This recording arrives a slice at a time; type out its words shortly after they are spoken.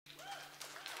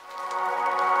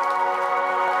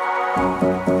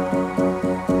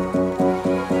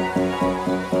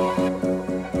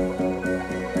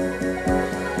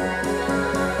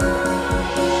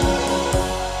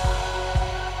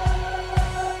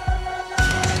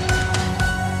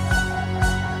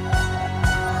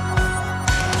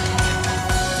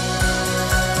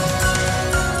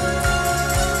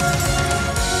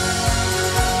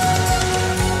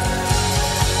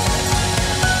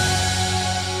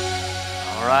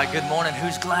Good morning.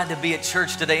 Who's glad to be at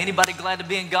church today? Anybody glad to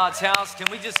be in God's house?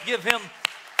 Can we just give him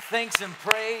thanks and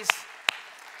praise?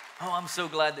 Oh, I'm so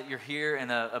glad that you're here,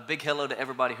 and a big hello to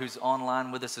everybody who's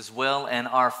online with us as well, and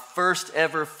our first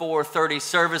ever 4:30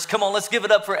 service. Come on, let's give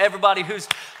it up for everybody who's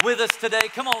with us today.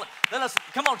 Come on,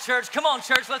 come on, church. Come on,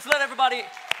 church. Let's let everybody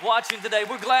watching today.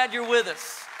 We're glad you're with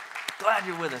us. Glad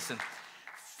you're with us. And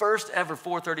first ever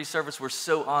 4:30 service. We're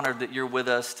so honored that you're with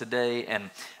us today. And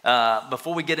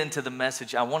before we get into the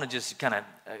message, I want to just kind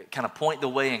of point the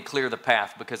way and clear the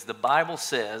path, because the Bible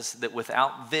says that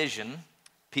without vision,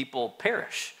 people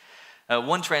perish.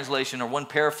 One translation or one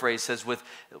paraphrase says,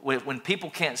 when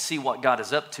people can't see what God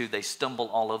is up to, they stumble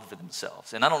all over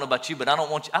themselves. And I don't know about you, but I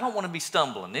don't want to be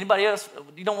stumbling. Anybody else?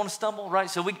 You don't want to stumble, right?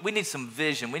 So we need some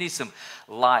vision. We need some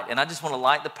light. And I just want to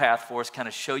light the path for us, kind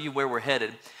of show you where we're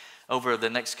headed over the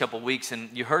next couple weeks. And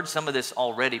you heard some of this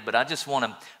already, but I just want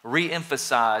to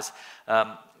re-emphasize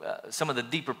some of the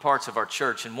deeper parts of our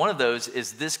church. And one of those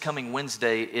is this coming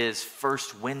Wednesday is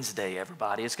First Wednesday,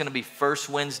 everybody. It's going to be First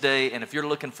Wednesday, and if you're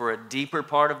looking for a deeper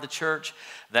part of the church,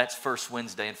 that's First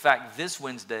Wednesday. In fact, this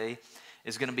Wednesday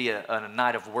is going to be a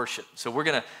night of worship. So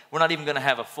we're not even going to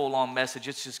have a full-on message.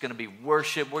 It's just going to be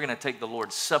worship. We're going to take the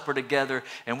Lord's Supper together,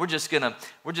 and it's going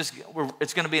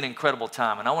to be an incredible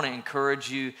time. And I want to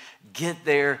encourage you, get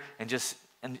there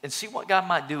and see what God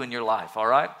might do in your life, all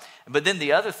right? But then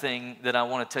the other thing that I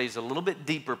want to tell you is a little bit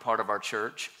deeper part of our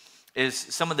church is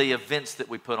some of the events that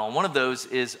we put on. One of those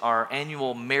is our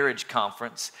annual marriage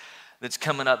conference that's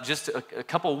coming up just a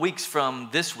couple weeks from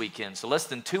this weekend, so less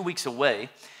than 2 weeks away.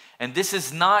 And this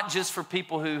is not just for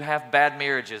people who have bad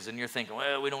marriages and you're thinking,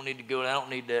 well, we don't need to go, I don't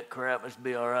need that crap, let's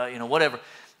be all right, whatever.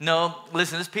 No,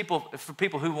 listen, this is for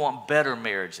people who want better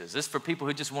marriages. This is for people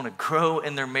who just want to grow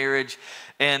in their marriage.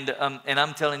 And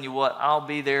I'm telling you what, I'll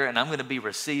be there and I'm going to be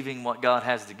receiving what God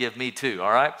has to give me too,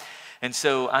 all right? And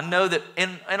so I know that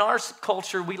in our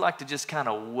culture, we like to just kind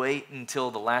of wait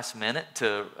until the last minute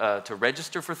to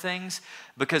register for things,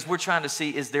 because we're trying to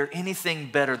see, is there anything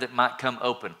better that might come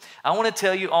open? I want to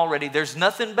tell you already, there's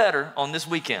nothing better on this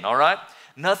weekend, all right?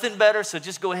 Nothing better, so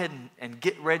just go ahead and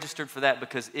get registered for that,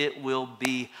 because it will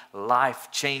be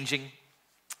life-changing.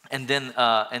 And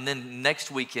then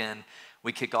next weekend,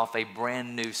 we kick off a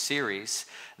brand new series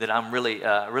that I'm really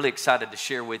excited to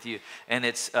share with you, and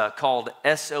it's called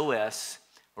SOS,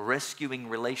 Rescuing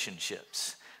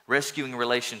Relationships. Rescuing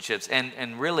Relationships,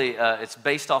 and really it's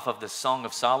based off of the Song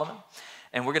of Solomon,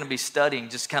 and we're going to be studying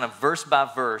just kind of verse by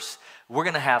verse. We're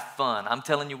going to have fun. I'm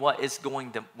telling you what,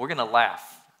 we're going to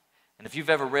laugh. And if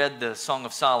you've ever read the Song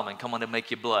of Solomon, come on, it'll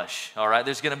make you blush, all right?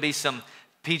 There's going to be some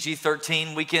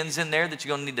PG-13 weekends in there that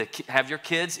you're going to need to have your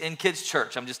kids in kids'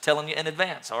 church. I'm just telling you in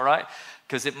advance, all right?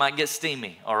 Because it might get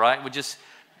steamy, all right? We're just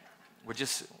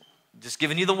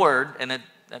giving you the word, and I'm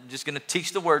just going to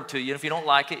teach the word to you. And if you don't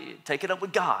like it, take it up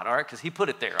with God, all right? Because he put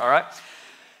it there, all right?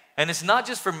 And it's not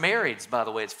just for marrieds, by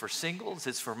the way. It's for singles.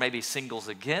 It's for maybe singles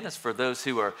again. It's for those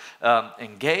who are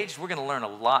engaged. We're going to learn a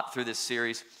lot through this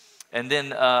series. And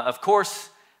then, of course,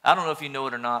 I don't know if you know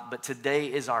it or not, but today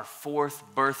is our 4th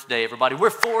birthday, everybody. We're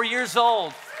 4 years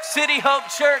old. City Hope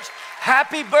Church,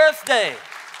 happy birthday.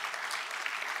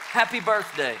 Happy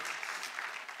birthday.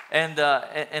 And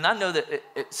I know that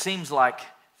it seems like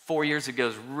 4 years ago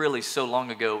is really so long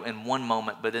ago in one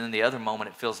moment, but then in the other moment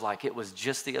it feels like it was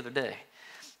just the other day.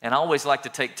 And I always like to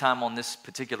take time on this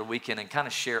particular weekend and kind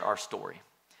of share our story.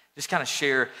 Just kind of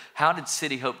share, how did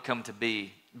City Hope come to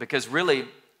be? Because really,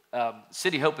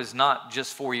 City Hope is not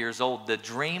just 4 years old. The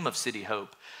dream of City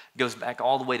Hope goes back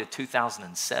all the way to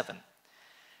 2007.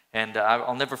 And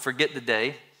I'll never forget the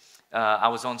day. I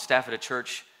was on staff at a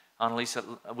church, Annalisa,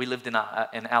 we lived in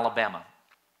Alabama.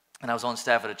 And I was on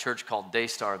staff at a church called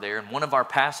Daystar there. And one of our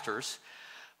pastors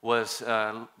was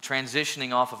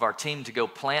transitioning off of our team to go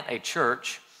plant a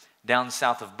church down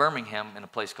south of Birmingham in a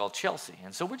place called Chelsea.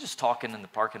 And so we're just talking in the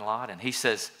parking lot. And he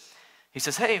says,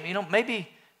 hey,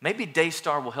 maybe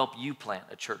Daystar will help you plant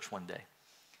a church one day.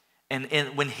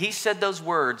 And when he said those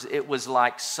words, it was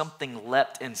like something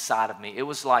leapt inside of me. It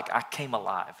was like I came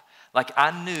alive. Like I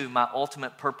knew my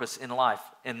ultimate purpose in life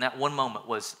in that one moment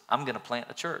was, I'm going to plant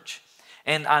a church.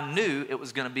 And I knew it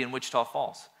was going to be in Wichita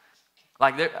Falls.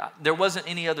 Like there wasn't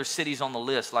any other cities on the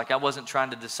list. Like I wasn't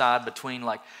trying to decide between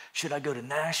like, should I go to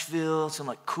Nashville, some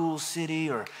like cool city,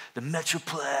 or the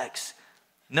Metroplex?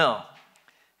 No,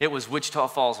 it was Wichita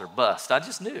Falls or bust. I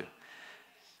just knew.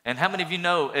 And how many of you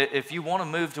know if you want to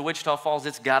move to Wichita Falls,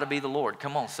 it's got to be the Lord?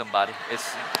 Come on, somebody.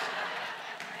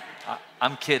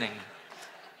 I'm kidding.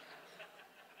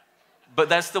 But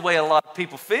that's the way a lot of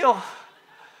people feel.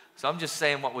 So I'm just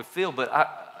saying what we feel. But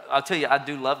I'll tell you, I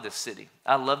do love this city.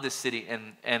 I love this city.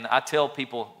 And I tell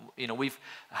people, you know, we've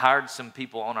hired some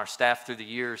people on our staff through the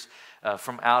years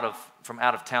from out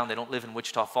of town. They don't live in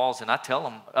Wichita Falls. And I tell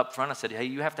them up front, I said, hey,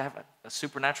 you have to have a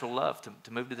supernatural love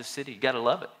to move to this city. You got to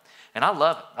love it. And I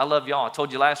love it. I love y'all. I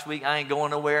told you last week, I ain't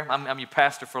going nowhere. I'm your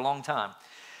pastor for a long time.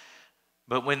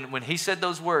 But when he said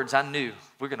those words, I knew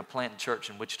we're going to plant a church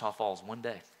in Wichita Falls one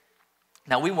day.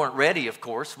 Now, we weren't ready, of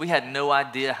course. We had no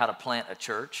idea how to plant a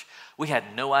church. We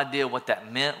had no idea what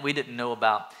that meant. We didn't know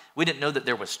that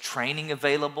there was training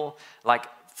available. Like,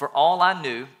 for all I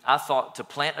knew, I thought to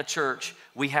plant a church,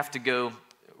 we have to go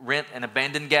rent an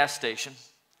abandoned gas station,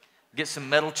 get some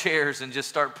metal chairs, and just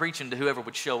start preaching to whoever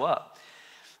would show up.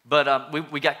 But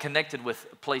we got connected with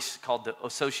a place called the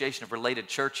Association of Related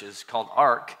Churches called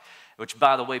ARC, which,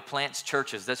 by the way, plants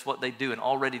churches. That's what they do. And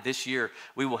already this year,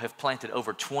 we will have planted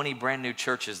over 20 brand new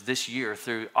churches this year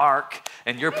through ARC.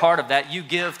 And you're part of that. You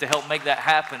give to help make that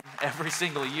happen every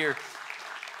single year.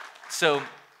 So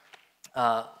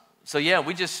yeah,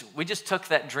 we just took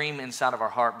that dream inside of our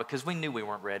heart because we knew we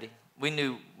weren't ready. We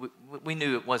knew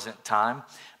it wasn't time.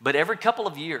 But every couple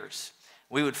of years,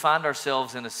 we would find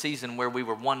ourselves in a season where we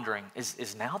were wondering,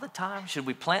 is now the time? Should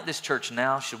we plant this church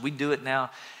now? Should we do it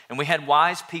now? And we had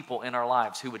wise people in our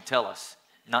lives who would tell us,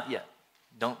 not yet.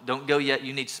 Don't go yet.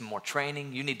 You need some more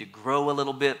training. You need to grow a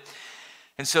little bit.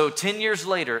 And so 10 years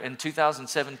later, in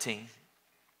 2017,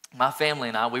 my family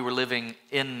and I, we were living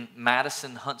in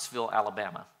Madison, Huntsville,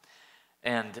 Alabama.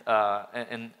 And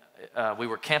we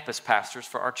were campus pastors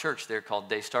for our church there called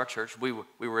Daystar Church. We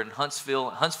were in Huntsville.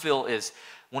 Huntsville is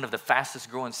one of the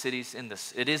fastest growing cities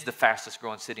it is the fastest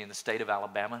growing city in the state of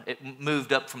Alabama. It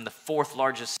moved up from the 4th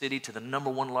largest city to the number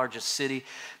 1 largest city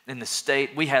in the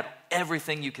state. We had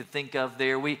everything you could think of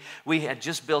there. We had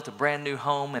just built a brand new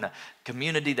home in a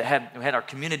community that we had our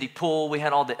community pool. We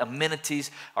had all the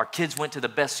amenities. Our kids went to the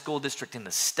best school district in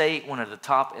the state, one of the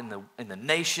top in the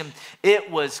nation. It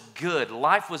was good.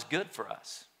 Life was good for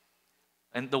us.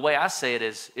 And the way I say it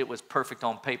is, it was perfect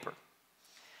on paper.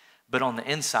 But on the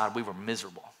inside, we were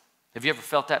miserable. Have you ever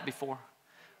felt that before?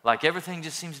 Like everything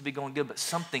just seems to be going good, but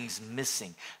something's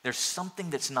missing. There's something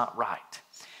that's not right.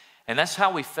 And that's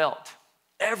how we felt.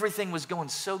 Everything was going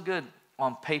so good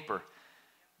on paper.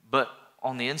 But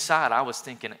on the inside, I was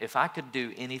thinking, if I could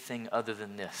do anything other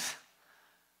than this,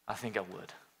 I think I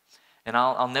would. And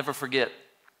I'll never forget,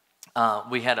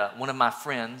 we had one of my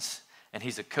friends, and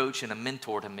he's a coach and a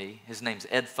mentor to me. His name's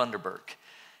Ed Funderburk.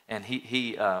 And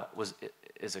he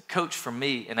is a coach for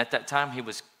me. And at that time, he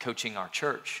was coaching our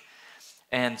church.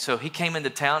 And so he came into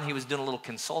town. He was doing a little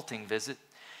consulting visit.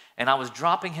 And I was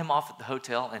dropping him off at the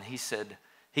hotel. And he said,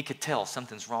 he could tell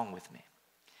something's wrong with me.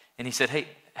 And he said,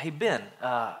 hey Ben,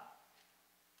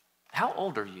 how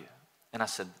old are you? And I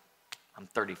said, I'm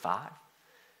 35.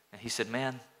 And he said,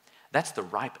 man, that's the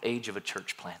ripe age of a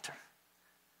church planter.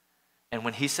 And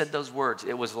when he said those words,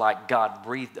 it was like God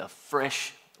breathed a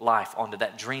fresh life onto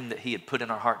that dream that he had put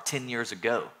in our heart 10 years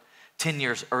ago, 10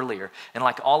 years earlier. And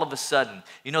like all of a sudden,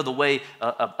 you know the way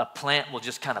a plant will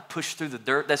just kind of push through the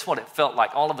dirt? That's what it felt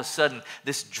like. All of a sudden,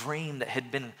 this dream that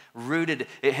had been rooted,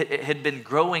 it had been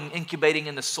growing, incubating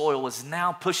in the soil, was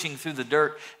now pushing through the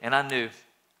dirt. And I knew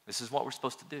this is what we're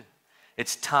supposed to do.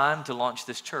 It's time to launch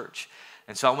this church.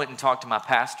 And so I went and talked to my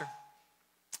pastor.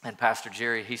 And Pastor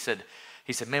Jerry, he said,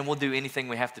 man, we'll do anything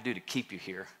we have to do to keep you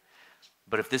here.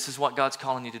 But if this is what God's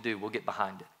calling you to do, we'll get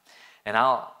behind it. And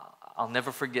I'll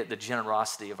never forget the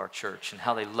generosity of our church and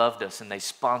how they loved us and they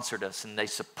sponsored us and they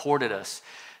supported us.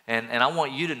 And I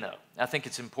want you to know, I think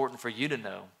it's important for you to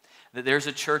know that there's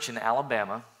a church in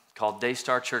Alabama called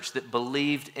Daystar Church that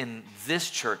believed in this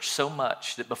church so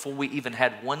much that before we even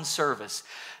had one service,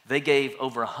 they gave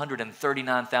over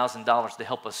 $139,000 to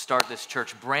help us start this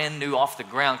church brand new off the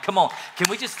ground. Come on, can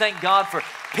we just thank God for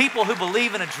people who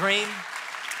believe in a dream?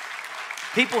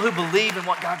 People who believe in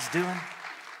what God's doing.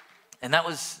 And that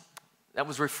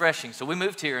was refreshing. So we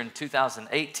moved here in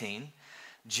 2018,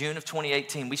 June of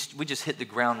 2018. We just hit the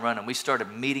ground running. We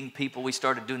started meeting people. We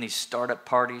started doing these startup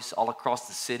parties all across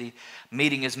the city,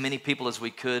 meeting as many people as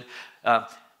we could.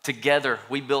 Together,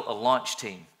 we built a launch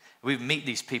team. We meet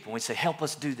these people and we say, help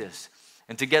us do this.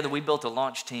 And together we built a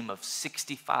launch team of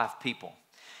 65 people.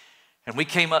 And we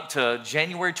came up to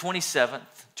January 27th,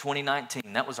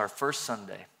 2019. That was our first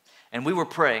Sunday. And we were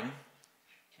praying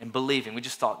and believing. We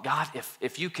just thought, God,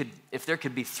 if there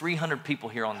could be 300 people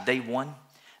here on day one,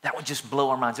 that would just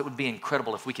blow our minds. It would be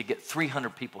incredible if we could get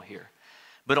 300 people here.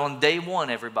 But on day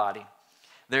one, everybody,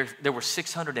 there were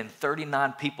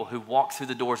 639 people who walked through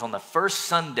the doors on the first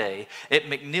Sunday at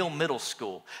McNeil Middle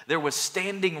School. There was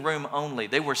standing room only.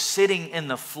 They were sitting in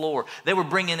the floor. They were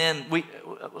bringing in, we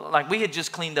had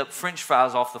just cleaned up French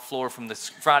fries off the floor from this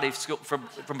Friday school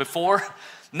from before.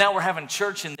 Now we're having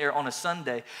church in there on a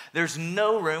Sunday. There's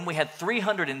no room. We had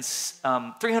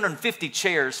 350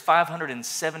 chairs.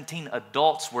 517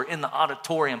 adults were in the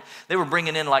auditorium. They were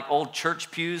bringing in like old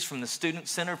church pews from the student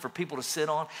center for people to sit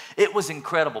on. It was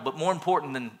incredible. But more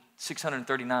important than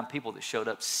 639 people that showed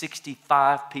up,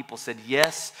 65 people said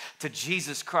yes to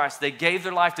Jesus Christ. They gave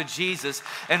their life to Jesus.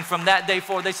 And from that day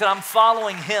forward, they said, I'm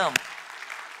following him.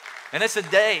 And it's a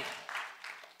day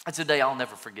I'll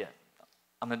never forget.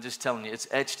 I'm just telling you, it's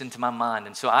etched into my mind.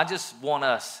 And so I just want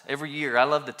us, every year, I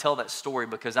love to tell that story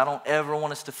because I don't ever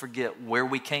want us to forget where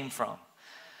we came from.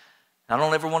 I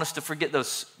don't ever want us to forget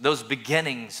those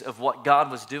beginnings of what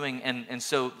God was doing. And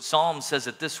so Psalm says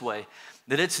it this way,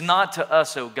 that it's not to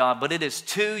us, O God, but it is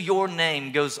to your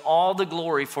name goes all the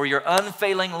glory for your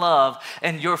unfailing love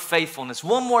and your faithfulness.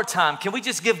 One more time, can we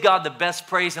just give God the best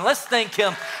praise? And let's thank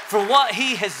him for what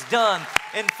he has done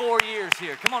in 4 years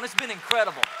here. Come on, it's been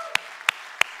incredible.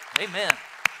 Amen.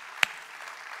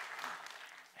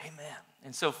 Amen.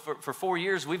 And so for 4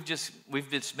 years, we've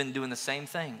just been doing the same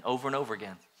thing over and over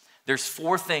again. There's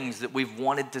 4 things that we've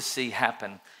wanted to see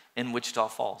happen in Wichita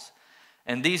Falls.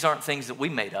 And these aren't things that we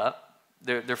made up.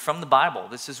 They're from the Bible.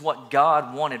 This is what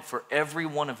God wanted for every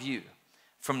one of you.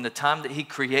 From the time that he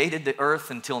created the earth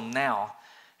until now,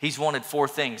 he's wanted 4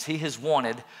 things. He has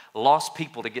wanted lost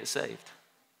people to get saved.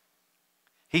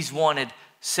 He's wanted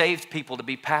saved people to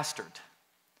be pastored.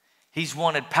 He's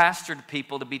wanted pastored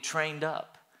people to be trained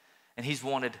up. And he's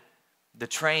wanted the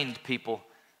trained people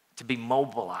to be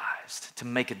mobilized to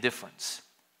make a difference.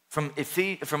 From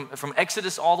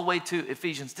Exodus all the way to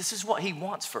Ephesians, this is what he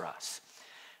wants for us.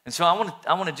 And so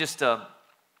I want to just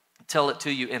tell it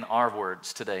to you in our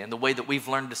words today. And the way that we've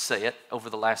learned to say it over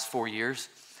the last 4 years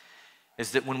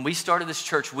is that when we started this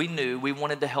church, we knew we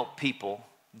wanted to help people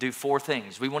do 4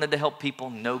 things. We wanted to help people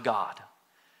know God.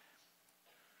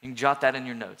 You can jot that in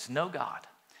your notes. Know God.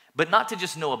 But not to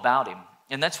just know about him.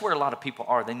 And that's where a lot of people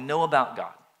are. They know about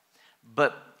God,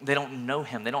 but they don't know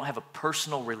him. They don't have a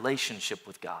personal relationship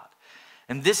with God.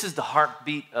 And this is the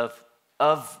heartbeat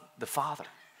of the Father.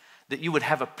 That you would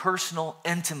have a personal,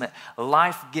 intimate,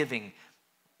 life-giving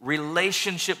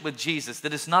relationship with Jesus.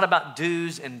 That it's not about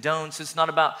do's and don'ts. It's not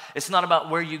about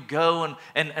where you go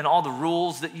and all the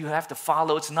rules that you have to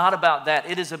follow. It's not about that.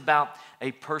 It is about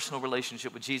a personal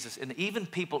relationship with Jesus. And even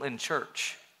people in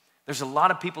church, there's a lot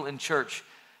of people in church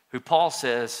who Paul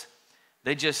says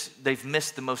they've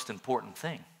missed the most important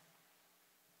thing.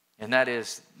 And that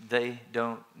is they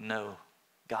don't know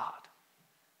God.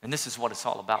 And this is what it's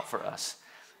all about for us.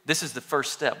 This is the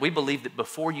first step. We believe that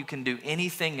before you can do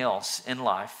anything else in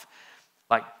life,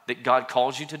 like that God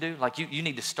calls you to do, like you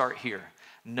need to start here,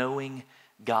 knowing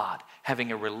God,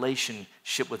 having a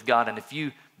relationship with God. And if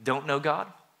you don't know God,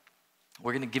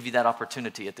 we're going to give you that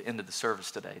opportunity at the end of the service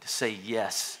today to say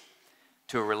yes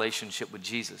to a relationship with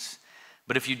Jesus.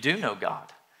 But if you do know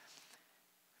God,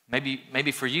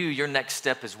 maybe for you, your next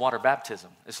step is water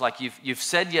baptism. It's like you've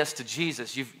said yes to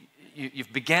Jesus. You've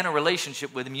began a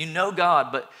relationship with him. You know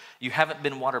God, but you haven't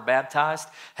been water baptized.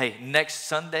 Hey, next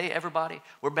Sunday, everybody,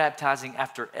 we're baptizing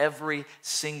after every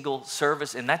single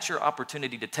service. And that's your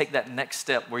opportunity to take that next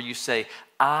step where you say,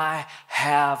 I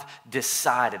have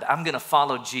decided. I'm going to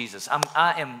follow Jesus.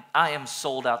 I am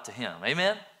sold out to him.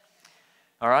 Amen?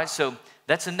 All right, so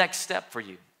that's the next step for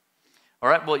you. All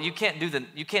right, well, you can't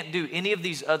do any of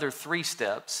these other 3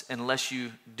 steps unless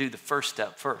you do the first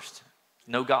step first.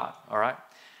 Know God, all right?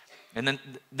 And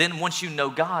then once you know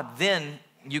God, then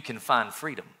you can find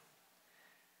freedom.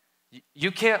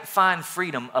 You can't find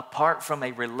freedom apart from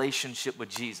a relationship with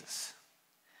Jesus.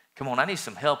 Come on, I need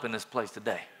some help in this place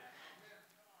today.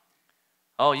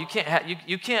 Oh, you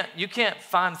can't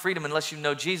find freedom unless you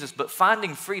know Jesus. But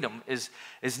finding freedom is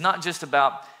not just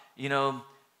about, not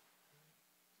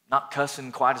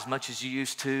cussing quite as much as you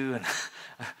used to. And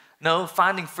no,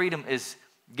 finding freedom is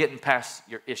getting past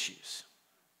your issues.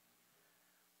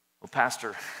 Well,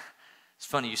 Pastor, it's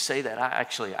funny you say that.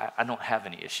 I don't have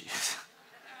any issues.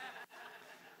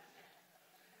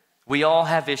 We all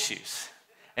have issues.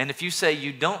 And if you say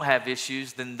you don't have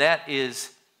issues, then that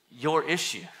is your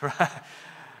issue, right?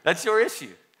 That's your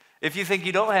issue. If you think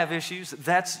you don't have issues,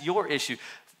 that's your issue.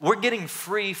 We're getting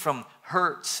free from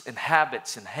hurts and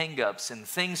habits and hang-ups and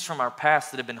things from our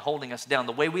past that have been holding us down.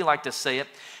 The way we like to say it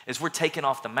is we're taking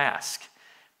off the mask.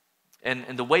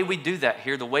 And the way we do that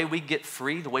here, the way we get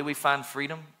free, the way we find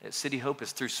freedom at City Hope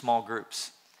is through small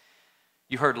groups.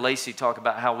 You heard Lacey talk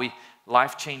about how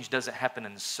life change doesn't happen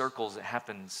in circles.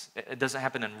 It doesn't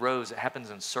happen in rows. It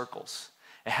happens in circles.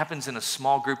 It happens in a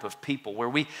small group of people where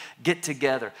we get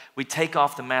together. We take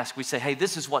off the mask. We say, hey,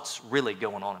 this is what's really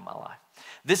going on in my life.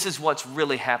 This is what's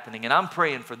really happening. And I'm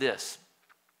praying for this.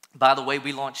 By the way,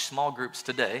 we launched small groups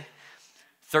today.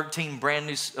 13 brand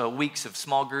new weeks of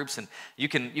small groups, and you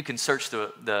can search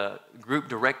the group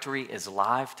directory is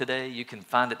live today. You can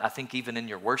find it, I think, even in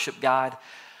your worship guide.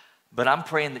 But I'm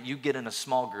praying that you get in a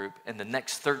small group, and the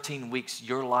next 13 weeks,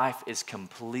 your life is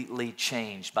completely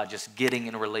changed by just getting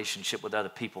in a relationship with other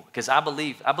people. Because I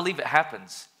believe it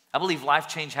happens. I believe life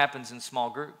change happens in small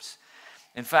groups.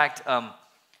 In fact,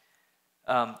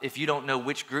 if you don't know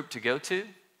which group to go to,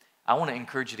 I want to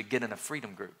encourage you to get in a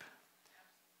freedom group.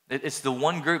 It's the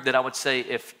one group that I would say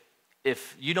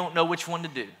if you don't know which one to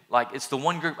do, like it's the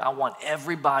one group I want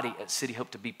everybody at City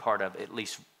Hope to be part of at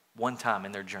least one time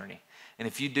in their journey. And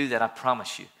if you do that, I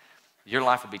promise you, your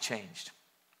life will be changed.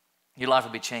 Your life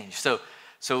will be changed.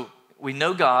 So we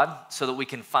know God so that we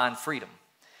can find freedom.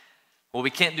 Well, we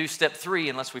can't do step 3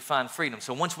 unless we find freedom.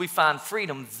 So once we find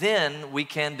freedom, then we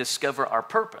can discover our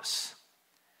purpose.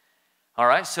 All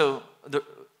right, so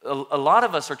a lot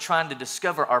of us are trying to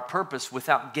discover our purpose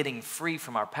without getting free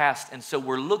from our past. And so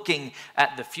we're looking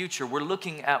at the future. We're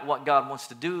looking at what God wants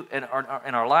to do in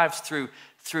our lives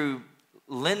through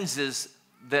lenses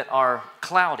that are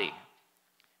cloudy.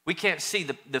 We can't see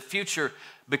the future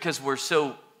because we're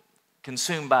so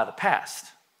consumed by the past.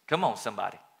 Come on,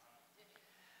 somebody.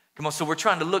 Come on, so we're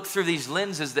trying to look through these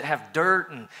lenses that have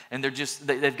dirt and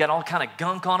they've got all kind of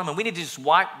gunk on them, and we need to just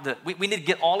we need to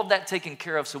get all of that taken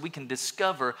care of so we can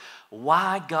discover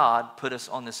why God put us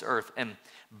on this earth. And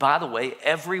by the way,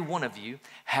 every one of you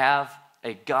have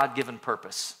a God-given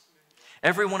purpose.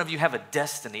 Every one of you have a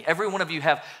destiny. Every one of you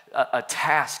have a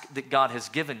task that God has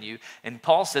given you. And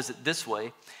Paul says it this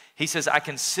way. He says, I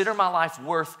consider my life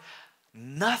worth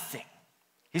nothing.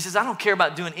 He says, I don't care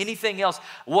about doing anything else.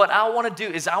 What I want to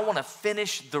do is I want to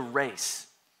finish the race.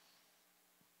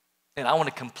 And I want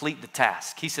to complete the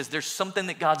task. He says, there's something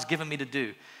that God's given me to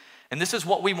do. And this is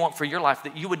what we want for your life,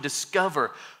 that you would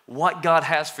discover what God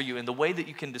has for you. And the way that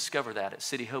you can discover that at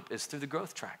City Hope is through the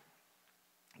growth track.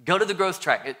 Go to the growth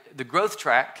track. The growth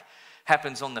track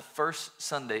happens on the first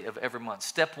Sunday of every month.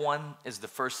 Step 1 is the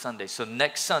first Sunday. So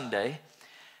next Sunday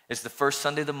is the first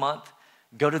Sunday of the month.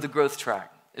 Go to the growth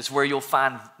track. It's where you'll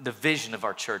find the vision of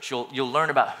our church. You'll learn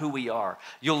about who we are.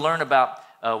 You'll learn about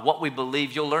what we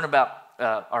believe. You'll learn about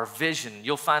our vision.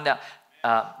 You'll find out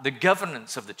the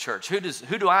governance of the church. Who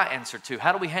do I answer to?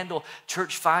 How do we handle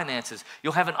church finances?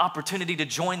 You'll have an opportunity to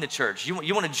join the church. You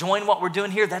want to join what we're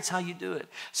doing here? That's how you do it.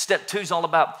 Step 2 is all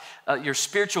about your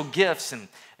spiritual gifts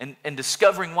and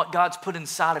discovering what God's put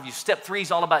inside of you. Step 3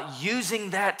 is all about using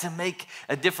that to make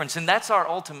a difference. And that's our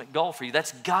ultimate goal for you.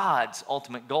 That's God's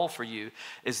ultimate goal for you,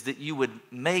 is that you would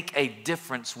make a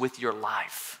difference with your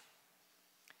life.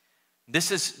 This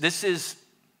is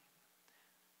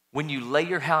when you lay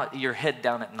your head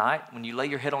down at night, when you lay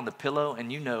your head on the pillow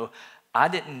and you know, I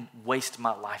didn't waste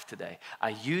my life today. I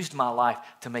used my life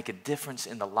to make a difference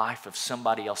in the life of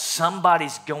somebody else.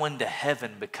 Somebody's going to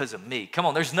heaven because of me. Come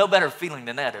on, there's no better feeling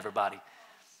than that, everybody.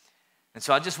 And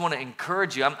so I just want to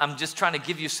encourage you. I'm just trying to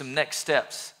give you some next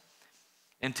steps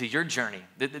into your journey.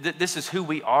 This is who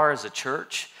we are as a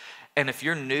church. And if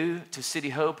you're new to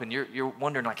City Hope and you're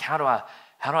wondering, like, how do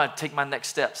I take my next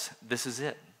steps? This is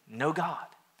it. Know God.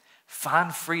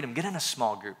 Find freedom. Get in a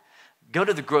small group. Go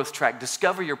to the growth track.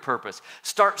 Discover your purpose.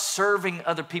 Start serving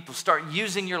other people. Start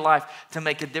using your life to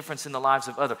make a difference in the lives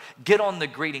of others. Get on the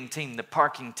greeting team, the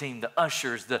parking team, the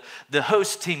ushers, the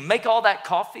host team. Make all that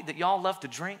coffee that y'all love to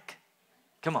drink.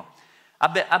 Come on. I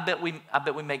bet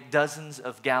we make dozens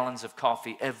of gallons of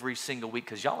coffee every single week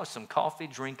because y'all are some coffee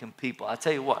drinking people. I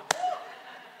tell you what.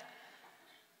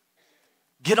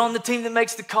 Get on the team that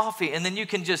makes the coffee, and then you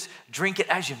can just drink it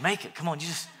as you make it. Come on,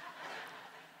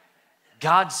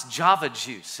 God's Java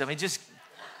juice. I mean, just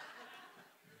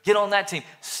get on that team.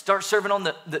 Start serving on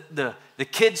the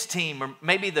kids team, or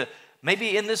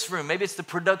maybe in this room, maybe it's the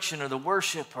production or the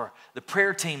worship or the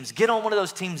prayer teams. Get on one of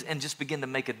those teams and just begin to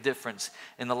make a difference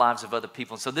in the lives of other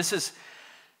people. So this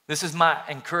is my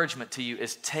encouragement to you,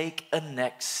 is take a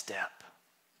next step.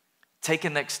 Take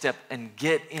a next step and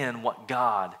get in what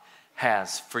God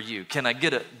has for you. Can I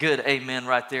get a good amen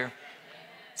right there?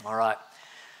 All right.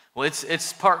 Well,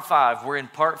 it's part 5. We're in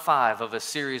part 5 of a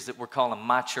series that we're calling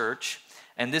My Church.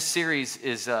 And this series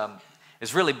is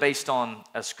really based on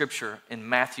a scripture in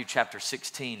Matthew chapter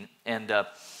 16. And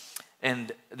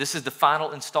this is the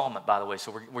final installment, by the way.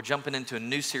 So we're jumping into a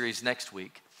new series next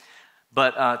week.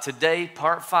 But today,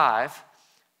 part 5,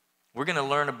 we're going to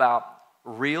learn about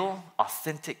real,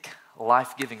 authentic,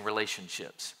 life-giving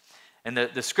relationships. And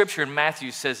the scripture in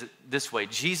Matthew says it this way.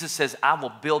 Jesus says, I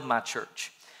will build my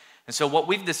church. And so what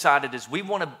we've decided is we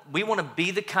want to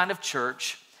be the kind of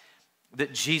church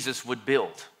that Jesus would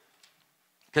build.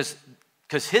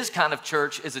 Because his kind of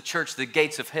church is a church the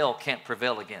gates of hell can't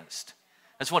prevail against.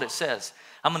 That's what it says.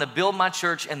 I'm going to build my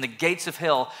church and the gates of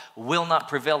hell will not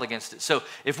prevail against it. So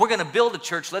if we're going to build a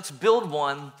church, let's build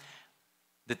one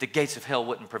that the gates of hell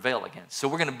wouldn't prevail against. So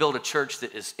we're going to build a church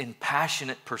that is in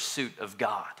passionate pursuit of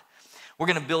God. We're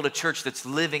going to build a church that's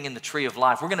living in the tree of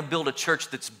life. We're going to build a church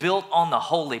that's built on the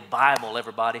Holy Bible,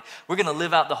 everybody. We're going to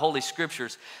live out the Holy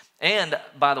Scriptures. And,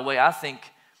 by the way, I think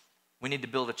we need to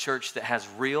build a church that has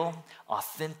real,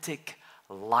 authentic,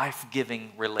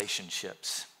 life-giving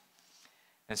relationships.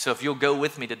 And so if you'll go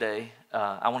with me today,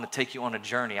 I want to take you on a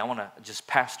journey. I want to just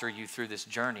pastor you through this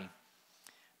journey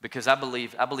because I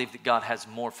believe that God has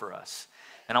more for us.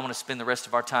 And I want to spend the rest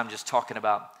of our time just talking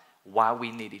about why we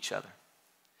need each other.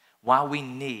 Why we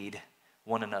need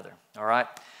one another, all right?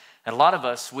 And a lot of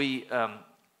us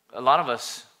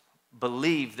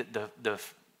believe that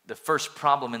the first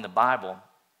problem in the Bible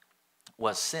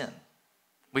was sin.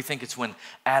 We think it's when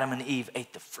Adam and Eve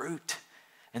ate the fruit,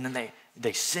 and then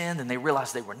they sinned, and they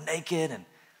realized they were naked, and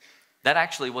that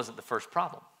actually wasn't the first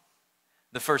problem.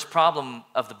 The first problem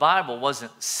of the Bible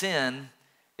wasn't sin,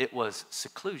 it was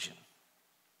seclusion.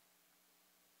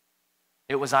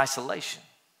 It was isolation.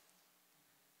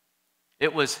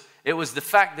 It was the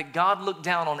fact that God looked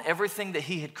down on everything that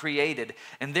he had created,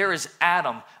 and there is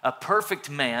Adam, a perfect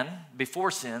man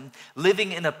before sin,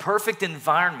 living in a perfect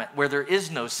environment where there is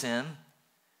no sin,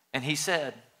 and he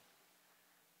said,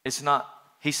 it's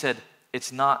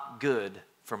not good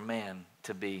for man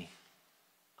to be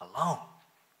alone.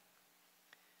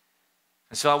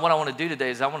 And so what I want to do today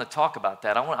is I want to talk about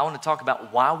that. I want to talk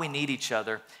about why we need each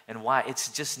other and why it's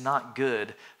just not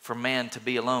good for man to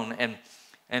be alone.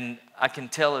 And I can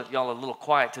tell y'all a little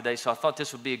quiet today, so I thought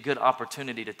this would be a good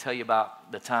opportunity to tell you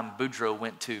about the time Boudreaux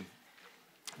went to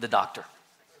the doctor.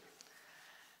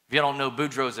 If you don't know,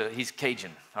 Boudreaux, he's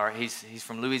Cajun, all right? He's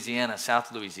from Louisiana,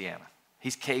 South Louisiana.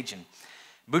 He's Cajun.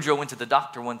 Boudreaux went to the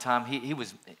doctor one time. He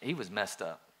was messed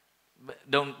up.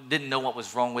 Didn't know what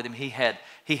was wrong with him. He had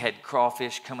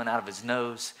crawfish coming out of his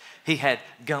nose. He had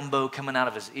gumbo coming out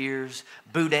of his ears.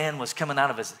 Boudin was coming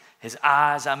out of his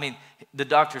eyes. I mean, the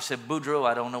doctor said, Boudreaux,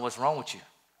 I don't know what's wrong with you.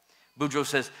 Boudreaux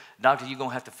says, doctor, you're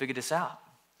going to have to figure this out.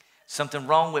 Something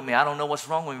wrong with me. I don't know what's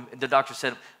wrong with me. The doctor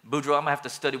said, Boudreaux, I'm going to have to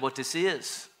study what this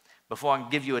is before I can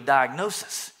give you a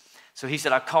diagnosis. So he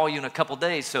said, I'll call you in a couple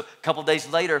days. So a couple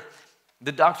days later,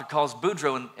 the doctor calls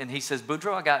Boudreaux and he says,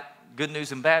 Boudreaux, I got good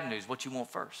news and bad news. What you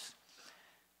want first?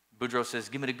 Boudreaux says,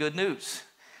 give me the good news.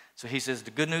 So he says,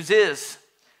 the good news is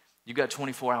you got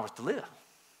 24 hours to live.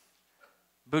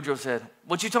 Boudreaux said,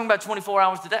 what you talking about 24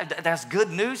 hours today? That's good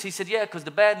news? He said, yeah, because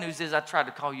the bad news is I tried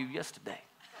to call you yesterday.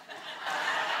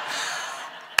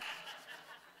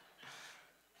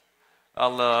 I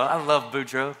love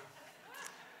Boudreaux.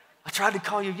 I tried to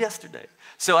call you yesterday.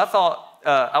 So I thought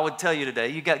I would tell you today,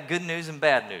 you got good news and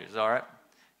bad news, all right?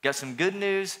 Got some good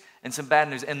news and some bad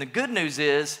news. And the good news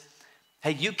is,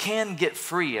 hey, you can get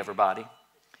free, everybody.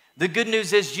 The good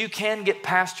news is you can get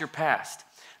past your past.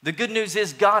 The good news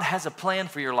is God has a plan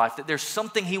for your life, that there's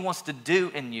something he wants to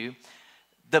do in you.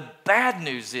 The bad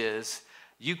news is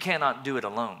you cannot do it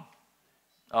alone.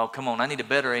 Oh, come on, I need a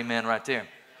better amen right there.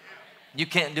 You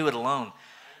can't do it alone.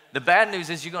 The bad news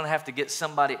is you're going to have to get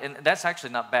somebody, and that's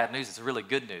actually not bad news, it's really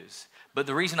good news. But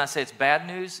the reason I say it's bad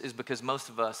news is because most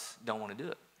of us don't want to do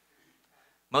it.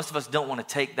 Most of us don't want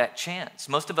to take that chance.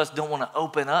 Most of us don't want to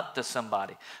open up to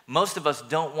somebody. Most of us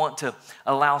don't want to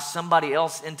allow somebody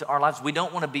else into our lives. We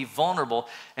don't want to be vulnerable.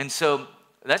 And so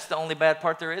that's the only bad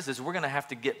part there is we're going to have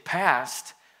to get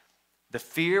past the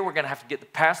fear. We're going to have to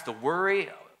get past the worry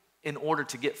in order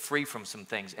to get free from some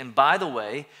things. And by the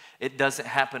way, it doesn't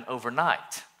happen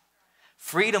overnight.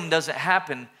 Freedom doesn't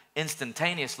happen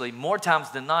instantaneously. More times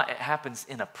than not, it happens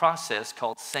in a process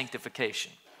called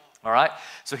sanctification. All right?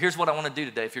 So here's what I want to do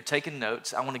today. If you're taking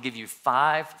notes, I want to give you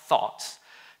 5 thoughts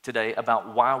today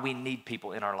about why we need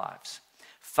people in our lives.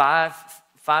 5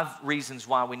 reasons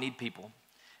why we need people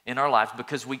in our lives,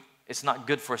 because it's not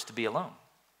good for us to be alone.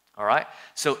 All right?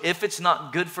 So if it's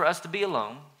not good for us to be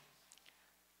alone,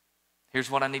 here's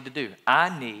what I need to do.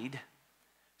 I need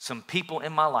some people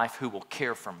in my life who will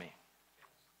care for me.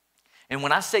 And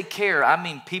when I say care, I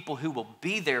mean people who will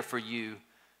be there for you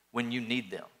when you need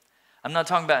them. I'm not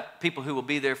talking about people who will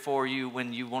be there for you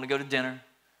when you want to go to dinner.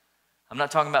 I'm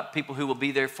not talking about people who will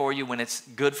be there for you when it's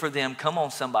good for them. Come on,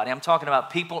 somebody. I'm talking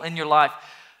about people in your life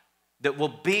that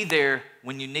will be there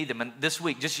when you need them. And this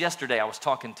week, just yesterday, I was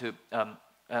talking to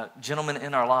a gentleman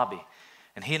in our lobby,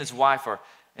 and he and his wife are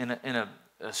in a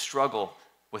struggle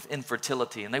with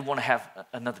infertility, and they want to have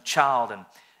another child,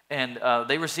 and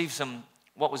they received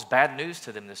what was bad news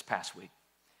to them this past week.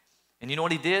 And you know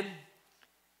what he did?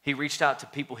 He reached out to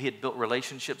people he had built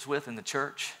relationships with in the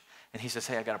church, and he says,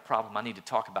 hey, I got a problem. I need to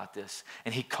talk about this.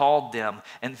 And he called them,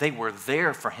 and they were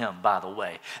there for him, by the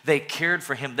way. They cared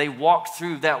for him. They walked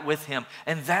through that with him,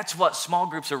 and that's what small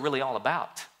groups are really all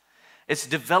about. It's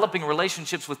developing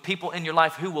relationships with people in your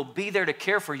life who will be there to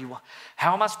care for you.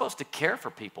 How am I supposed to care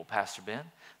for people, Pastor Ben?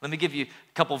 Let me give you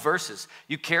a couple verses.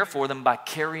 You care for them by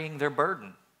carrying their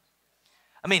burden.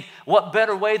 I mean, what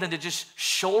better way than to just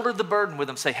shoulder the burden with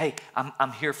them, say, hey,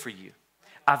 I'm here for you.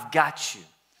 I've got you.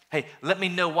 Hey, let me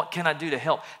know what can I do to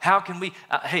help. How can we,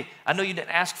 hey, I know you didn't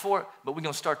ask for it, but we're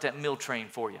going to start that meal train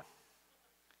for you.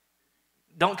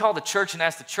 Don't call the church and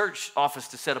ask the church office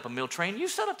to set up a meal train. You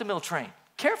set up the meal train.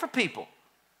 Care for people.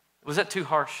 Was that too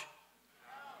harsh?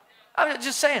 I'm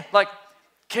just saying,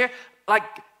 care,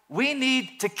 we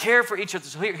need to care for each other.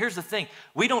 So here's the thing.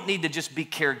 We don't need to just be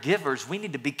caregivers. We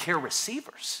need to be care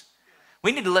receivers.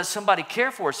 We need to let somebody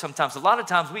care for us sometimes. A lot of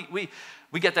times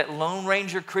we get that Lone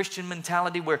Ranger Christian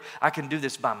mentality where I can do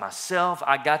this by myself.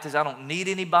 I got this. I don't need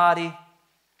anybody.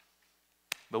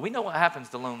 But we know what happens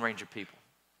to Lone Ranger people.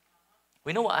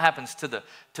 We know what happens to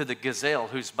the gazelle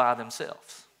who's by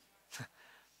themselves.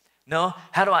 No,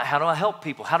 how do I help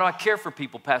people? How do I care for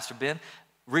people, Pastor Ben?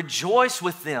 Rejoice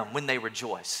with them when they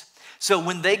rejoice. So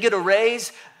when they get a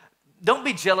raise, don't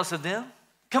be jealous of them.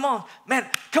 Come on, man,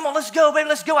 come on, let's go, baby,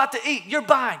 let's go out to eat. You're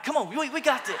buying. Come on, we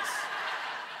got this.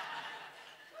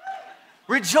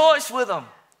 Rejoice with them.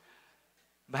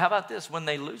 But how about this? When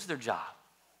they lose their job,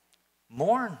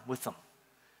 mourn with them.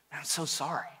 I'm so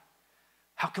sorry.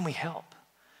 How can we help?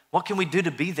 What can we do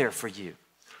to be there for you?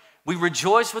 We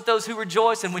rejoice with those who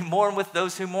rejoice, and we mourn with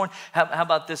those who mourn. How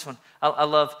about this one? I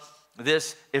love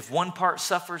this. If one part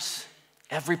suffers,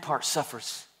 every part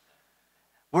suffers.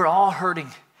 We're all hurting.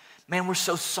 Man, we're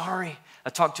so sorry. I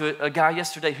talked to a guy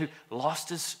yesterday who lost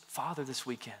his father this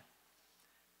weekend.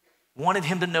 Wanted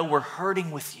him to know we're hurting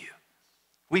with you.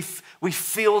 We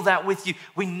feel that with you.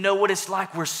 We know what it's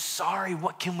like. We're sorry.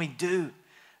 What can we do?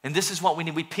 And this is what we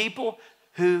need. We people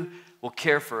who will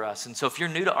care for us. And so if you're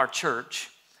new to our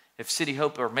church, if City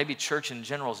Hope or maybe church in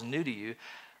general is new to you,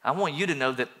 I want you to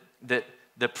know that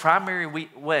the primary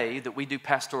way that we do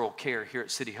pastoral care here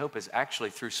at City Hope is actually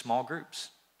through small groups.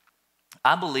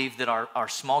 I believe that our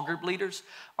small group leaders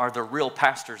are the real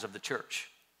pastors of the church.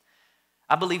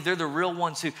 I believe they're the real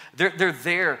ones who, they're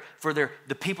there for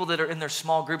the people that are in their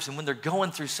small groups, and when they're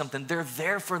going through something, they're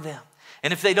there for them.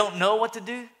 And if they don't know what to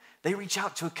do, they reach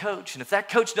out to a coach. And if that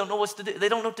coach don't know what to do, they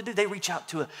don't know what to do, they reach out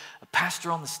to a pastor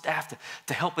on the staff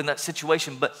to help in that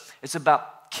situation. But it's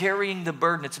about carrying the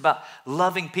burden. It's about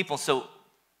loving people. So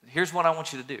here's what I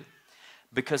want you to do.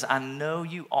 Because I know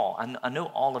you all, I know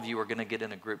all of you are going to get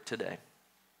in a group today.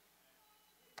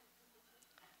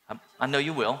 I know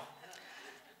you will.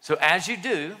 So as you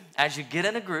get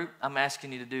in a group, I'm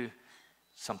asking you to do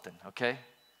something, okay?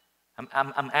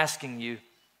 I'm asking you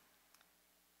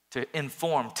to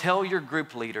tell your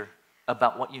group leader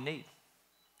about what you need.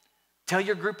 Tell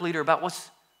your group leader about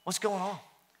what's going on.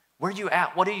 Where are you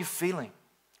at? What are you feeling?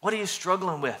 What are you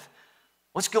struggling with?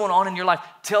 What's going on in your life?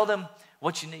 Tell them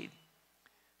what you need.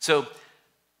 So,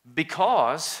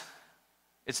 because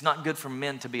it's not good for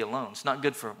men to be alone. It's not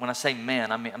good for, when I say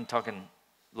men, I'm talking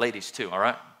ladies too, all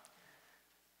right?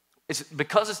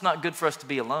 Because it's not good for us to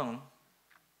be alone,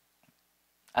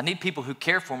 I need people who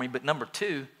care for me, but number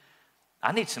two,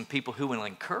 I need some people who will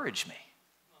encourage me.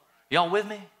 Y'all with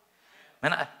me?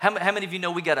 Man, how many of you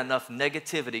know we got enough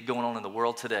negativity going on in the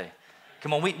world today?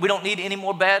 Come on, we don't need any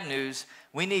more bad news.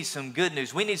 We need some good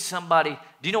news. We need somebody.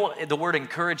 Do you know what the word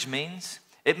encourage means?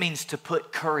 It means to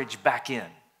put courage back in.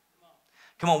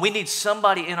 Come on, we need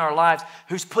somebody in our lives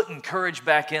who's putting courage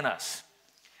back in us.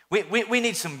 We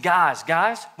need some guys.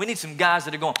 Guys, we need some guys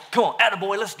that are going, come on,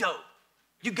 attaboy, let's go.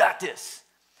 You got this.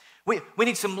 We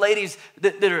need some ladies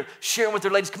that are sharing with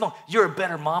their ladies, come on, you're a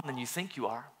better mom than you think you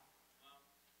are.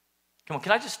 Come on,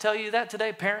 can I just tell you that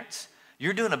today, parents?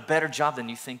 You're doing a better job than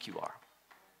you think you are.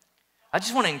 I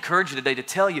just want to encourage you today to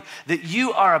tell you that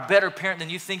you are a better parent than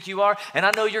you think you are. And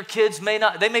I know your kids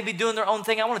they may be doing their own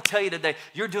thing. I want to tell you today,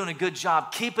 you're doing a good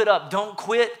job. Keep it up. Don't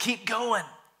quit. Keep going.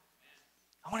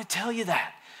 I want to tell you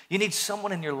that. You need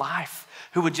someone in your life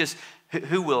who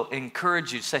will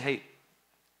encourage you to say, hey,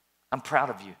 I'm proud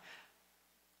of you.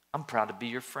 I'm proud to be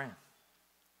your friend.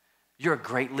 You're a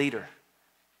great leader.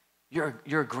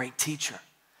 You're a great teacher.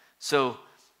 So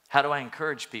how do I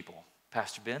encourage people,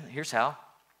 Pastor Ben? Here's how.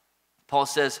 Paul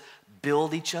says,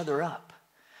 build each other up.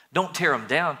 Don't tear them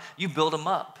down. You build them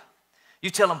up. You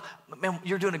tell them, man,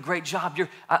 you're doing a great job.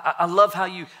 I love how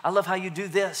you do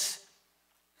this.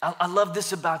 I love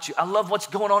this about you. I love what's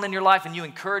going on in your life, and you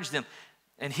encourage them.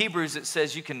 In Hebrews, it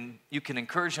says you can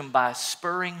encourage them by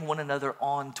spurring one another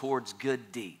on towards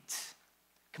good deeds.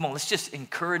 Come on, let's just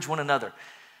encourage one another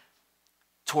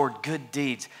toward good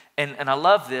deeds. And I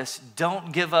love this.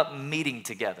 Don't give up meeting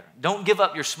together. Don't give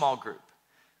up your small group.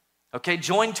 Okay,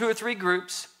 join 2 or 3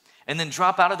 groups and then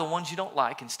drop out of the ones you don't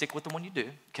like and stick with the one you do,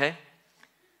 okay?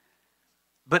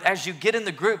 But as you get in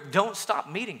the group, don't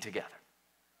stop meeting together.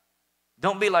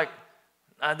 Don't be like,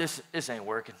 this ain't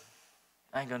working.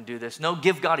 I ain't gonna do this. No,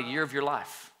 give God a year of your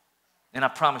life. And I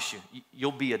promise you,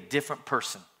 you'll be a different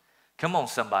person. Come on,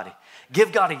 somebody.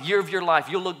 Give God a year of your life.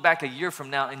 You'll look back a year from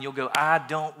now and you'll go, I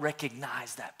don't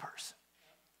recognize that person.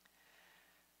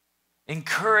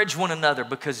 Encourage one another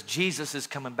because Jesus is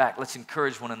coming back. Let's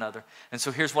encourage one another. And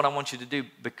so here's what I want you to do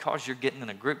because you're getting in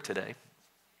a group today.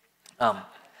 We're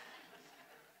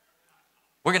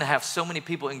going to have so many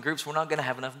people in groups, we're not going to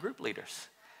have enough group leaders.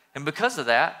 And because of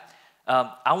that,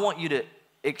 I want you to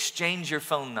exchange your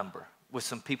phone number with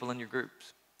some people in your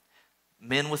groups.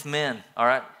 Men with men, all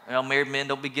right? Well, married men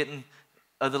don't be getting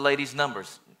other ladies'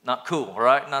 numbers. Not cool, all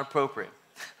right? Not appropriate.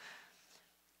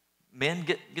 Men,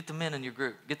 get the men in your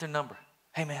group. Get their number.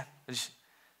 Hey, man,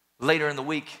 later in the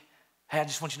week, hey, I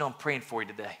just want you to know I'm praying for you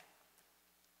today.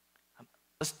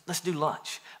 Let's do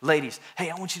lunch. Ladies, hey,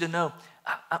 I want you to know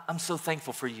I'm so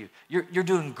thankful for you. You're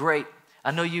doing great.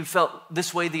 I know you felt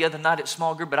this way the other night at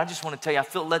small group, but I just want to tell you, I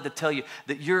feel led to tell you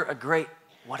that you're a great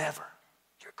whatever.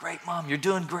 You're a great mom. You're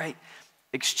doing great.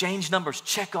 Exchange numbers.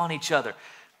 Check on each other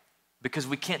because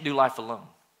we can't do life alone.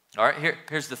 All right,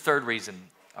 here's the third reason.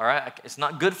 All right, it's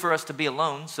not good for us to be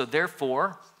alone, so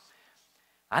therefore,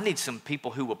 I need some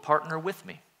people who will partner with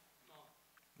me.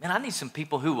 Man, I need some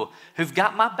people who've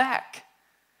got my back.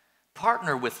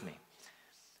 Partner with me.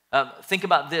 Think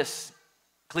about this.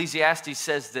 Ecclesiastes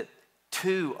says that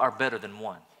 2 are better than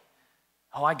 1.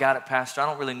 Oh, I got it, Pastor. I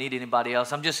don't really need anybody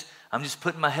else. I'm just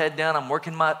putting my head down. I'm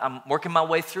working my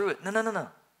way through it. No.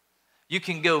 You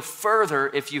can go further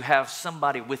if you have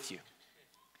somebody with you.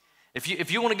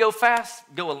 If you want to go fast,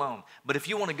 go alone. But if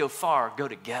you want to go far, go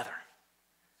together.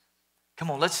 Come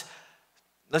on, let's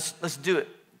do it.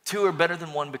 2 are better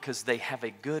than 1 because they have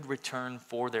a good return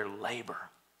for their labor.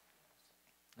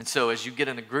 And so as you get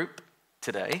in a group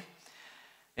today,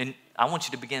 and I want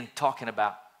you to begin talking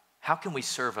about how can we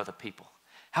serve other people?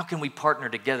 How can we partner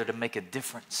together to make a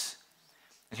difference?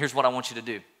 And here's what I want you to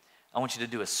do. I want you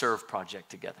to do a serve project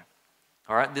together.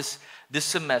 All right, this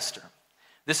semester,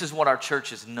 this is what our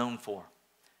church is known for.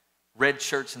 Red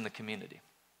shirts in the community.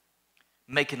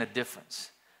 Making a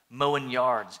difference. Mowing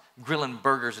yards. Grilling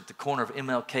burgers at the corner of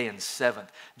MLK and 7th.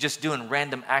 Just doing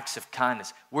random acts of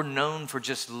kindness. We're known for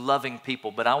just loving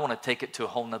people, but I want to take it to a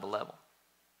whole nother level.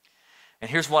 And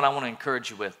here's what I want to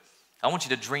encourage you with. I want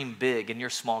you to dream big in your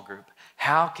small group.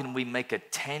 How can we make a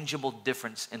tangible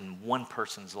difference in one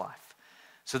person's life?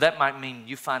 So that might mean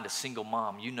you find a single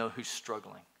mom you know who's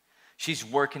struggling. She's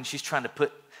working, she's trying to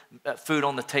put food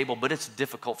on the table, but it's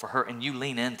difficult for her, and you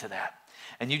lean into that.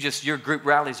 And your group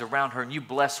rallies around her, and you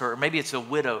bless her. Or maybe it's a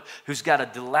widow who's got a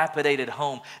dilapidated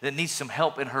home that needs some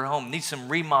help in her home, needs some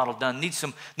remodel done, needs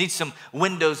some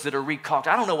windows that are recaulked.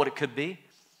 I don't know what it could be.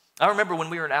 I remember when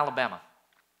we were in Alabama,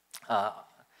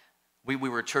 we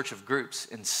were a church of groups,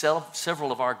 and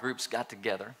several of our groups got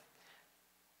together,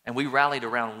 and we rallied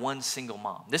around one single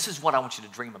mom. This is what I want you to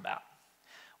dream about.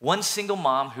 One single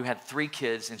mom who had 3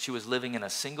 kids, and she was living in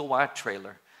a single wide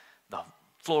trailer. The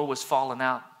floor was falling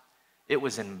out. It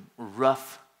was in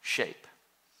rough shape.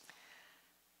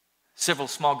 Several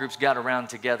small groups got around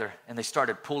together, and they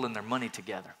started pooling their money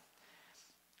together.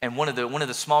 And one of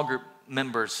the small group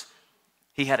members,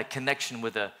 he had a connection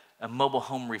with a mobile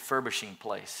home refurbishing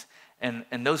place.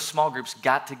 And those small groups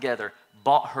got together,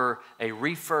 bought her a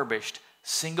refurbished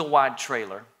single wide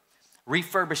trailer,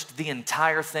 refurbished the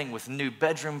entire thing with new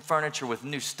bedroom furniture, with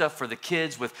new stuff for the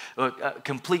kids, with a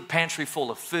complete pantry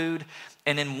full of food.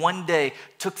 And in one day,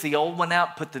 took the old one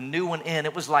out, put the new one in.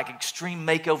 It was like Extreme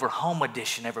Makeover Home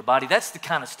Edition, everybody. That's the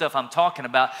kind of stuff I'm talking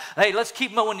about. Hey, let's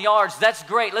keep mowing yards. That's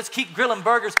great. Let's keep grilling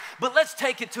burgers, but let's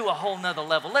take it to a whole nother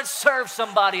level. Let's serve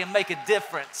somebody and make a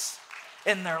difference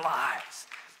in their lives.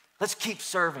 Let's keep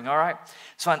serving, all right?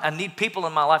 So I need people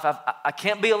in my life. I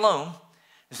can't be alone.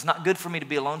 It's not good for me to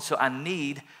be alone, so I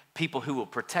need people who will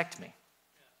protect me.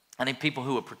 I need people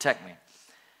who will protect me.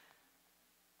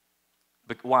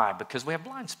 But why? Because we have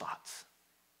blind spots.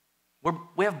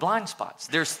 We have blind spots.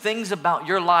 There's things about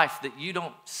your life that you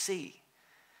don't see.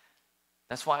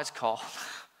 That's why it's called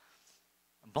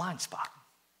a blind spot.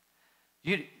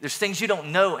 There's things you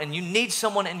don't know, and you need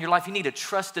someone in your life. You need a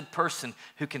trusted person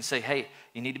who can say, hey,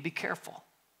 you need to be careful.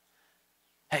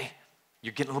 Hey,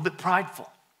 you're getting a little bit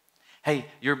prideful. Hey,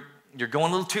 you're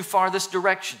going a little too far this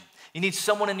direction. You need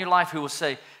someone in your life who will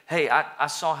say, hey, I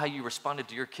saw how you responded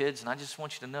to your kids, and I just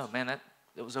want you to know, man, that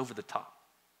was over the top.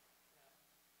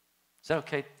 Is that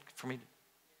okay for me?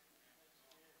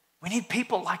 We need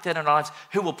people like that in our lives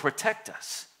who will protect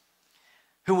us,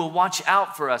 who will watch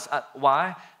out for us.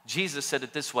 Why? Jesus said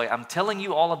it this way, I'm telling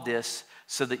you all of this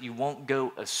so that you won't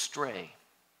go astray.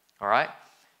 All right?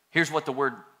 Here's what the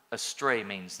word astray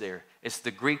means there. It's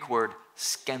the Greek word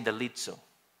skandalizo.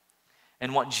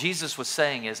 And what Jesus was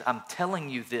saying is, I'm telling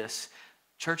you this,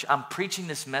 church, I'm preaching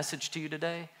this message to you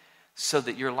today so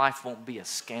that your life won't be a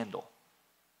scandal.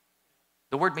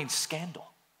 The word means scandal.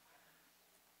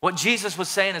 What Jesus was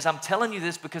saying is, I'm telling you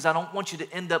this because I don't want you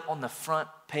to end up on the front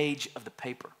page of the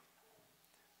paper.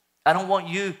 I don't want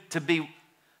you to be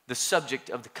the subject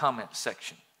of the comment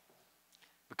section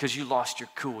because you lost your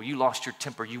cool, you lost your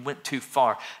temper, you went too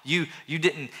far, you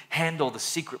didn't handle the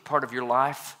secret part of your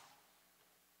life,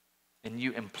 and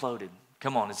you imploded.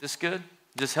 Come on, is this good?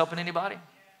 Is this helping anybody?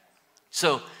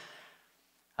 So,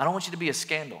 I don't want you to be a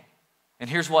scandal. And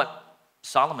here's what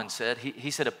Solomon said.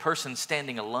 He said, a person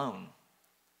standing alone.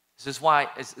 This is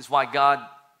why God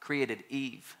created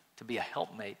Eve, to be a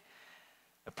helpmate.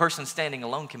 A person standing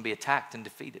alone can be attacked and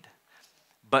defeated.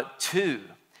 But two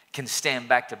can stand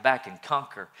back to back and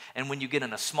conquer. And when you get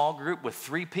in a small group with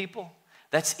 3 people,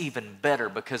 that's even better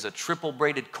because a triple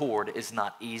braided cord is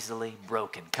not easily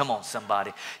broken. Come on,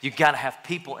 somebody. You got to have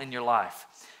people in your life.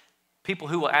 People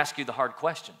who will ask you the hard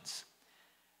questions.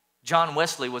 John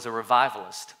Wesley was a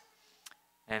revivalist.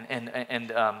 And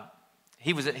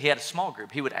he had a small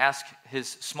group. He would ask his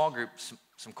small group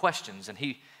some questions. And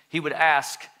he would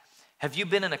ask, have you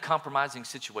been in a compromising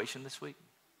situation this week?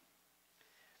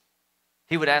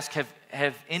 He would ask,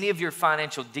 have any of your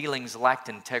financial dealings lacked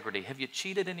integrity? Have you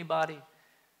cheated anybody?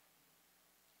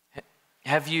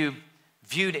 Have you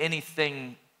viewed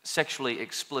anything sexually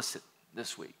explicit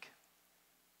this week?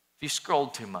 Have you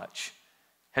scrolled too much?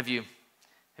 Have you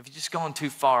just gone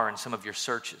too far in some of your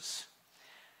searches?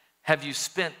 Have you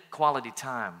spent quality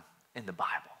time in the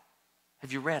Bible?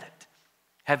 Have you read it?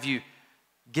 Have you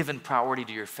given priority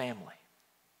to your family?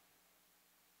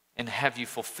 And have you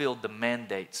fulfilled the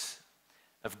mandates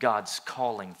of God's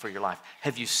calling for your life?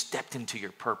 Have you stepped into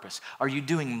your purpose? Are you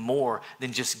doing more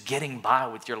than just getting by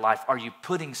with your life? Are you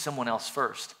putting someone else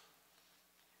first?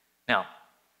 Now,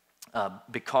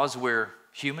 because we're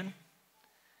human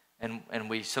and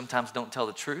we sometimes don't tell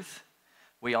the truth,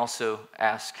 we also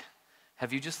ask,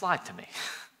 have you just lied to me?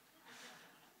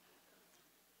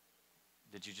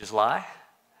 Did you just lie?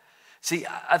 See,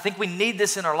 I think we need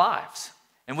this in our lives.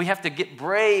 And we have to get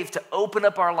brave to open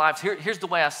up our lives. Here's the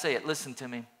way I say it. Listen to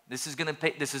me. This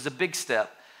is a big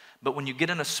step. But when you get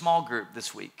in a small group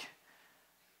this week,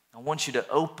 I want you to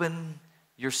open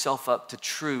yourself up to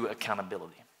true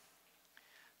accountability.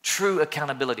 True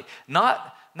accountability.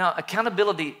 Now,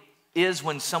 accountability is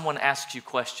when someone asks you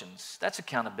questions. That's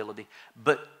accountability.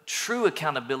 But true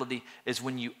accountability is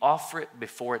when you offer it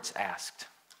before it's asked.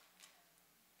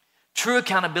 True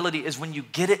accountability is when you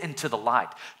get it into the light.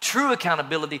 True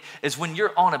accountability is when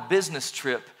you're on a business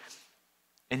trip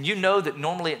and you know that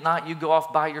normally at night you go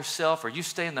off by yourself, or you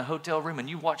stay in the hotel room and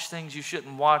you watch things you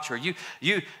shouldn't watch, or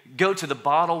you go to the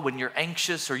bottle when you're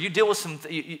anxious, or you deal with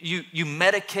you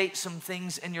medicate some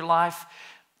things in your life.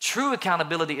 True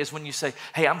accountability is when you say,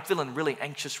 hey, I'm feeling really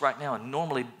anxious right now, and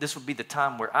normally this would be the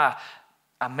time where I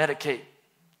medicate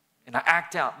and I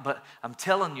act out, but I'm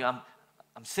telling you, I'm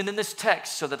sending this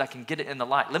text so that I can get it in the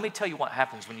light. Let me tell you what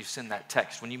happens when you send that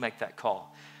text, when you make that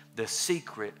call. The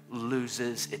secret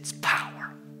loses its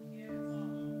power.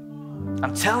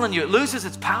 I'm telling you, it loses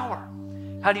its power.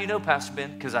 How do you know, Pastor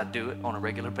Ben? Because I do it on a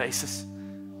regular basis.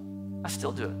 I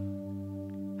still do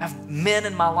it. I have men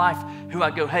in my life who I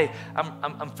go, hey,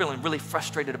 I'm feeling really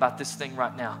frustrated about this thing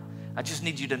right now. I just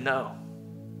need you to know.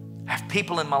 I have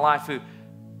people in my life who,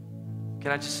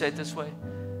 can I just say it this way?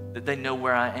 That they know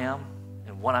where I am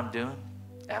and what I'm doing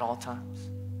at all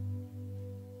times.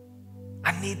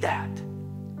 I need that.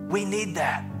 We need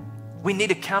that. We need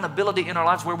accountability in our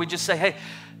lives where we just say, hey,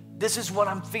 this is what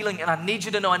I'm feeling and I need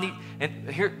you to know and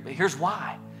here's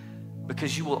why.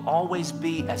 Because you will always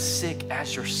be as sick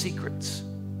as your secrets.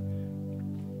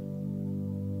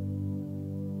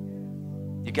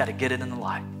 You got to get it in the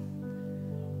light.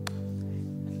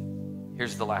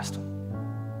 Here's the last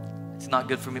one. It's not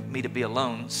good for me to be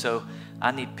alone, so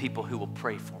I need people who will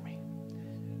pray for me.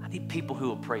 I need people who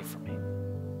will pray for me.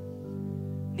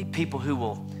 I need people who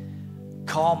will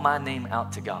call my name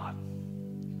out to God.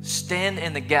 Stand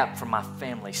in the gap for my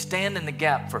family. Stand in the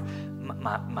gap for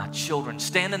my children.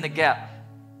 Stand in the gap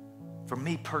for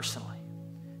me personally.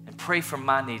 And pray for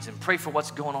my needs and pray for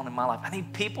what's going on in my life. I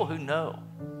need people who know.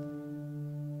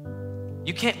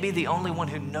 You can't be the only one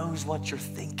who knows what you're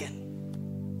thinking.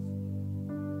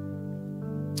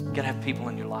 You gotta have people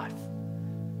in your life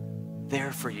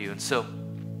there for you. And so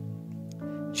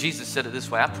Jesus said it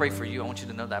this way. I pray for you. I want you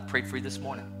to know that I prayed for you this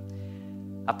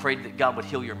morning. I prayed that God would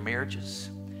heal your marriages.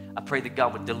 I prayed that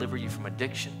God would deliver you from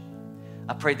addiction.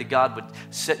 I prayed that God would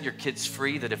set your kids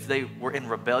free, that if they were in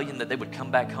rebellion, that they would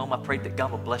come back home. I prayed that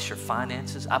God would bless your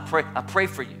finances. I pray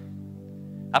for you.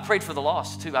 I prayed for the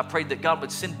lost too. I prayed that God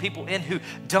would send people in who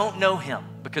don't know him,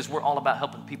 because we're all about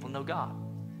helping people know God.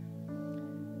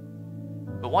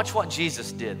 But watch what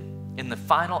Jesus did in the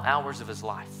final hours of his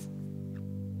life.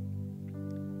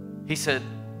 He said,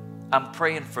 I'm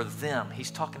praying for them.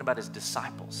 He's talking about his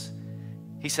disciples.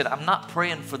 He said, I'm not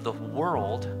praying for the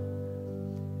world,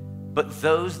 but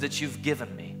those that you've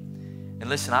given me. And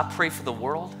listen, I pray for the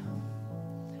world.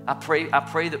 I pray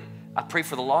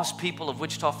for the lost people of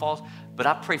Wichita Falls, but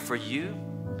I pray for you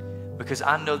because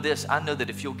I know this. I know that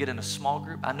if you'll get in a small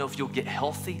group, I know if you'll get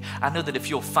healthy, I know that if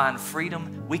you'll find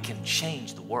freedom, we can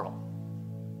change the world.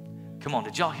 Come on,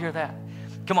 did y'all hear that?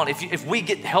 Come on, if we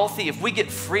get healthy, if we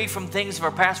get free from things of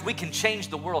our past, we can change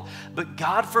the world. But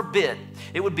God forbid,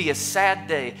 it would be a sad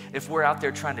day if we're out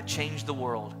there trying to change the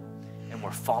world and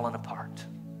we're falling apart.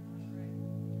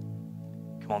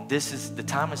 Come on, the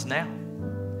time is now.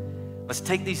 Let's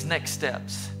take these next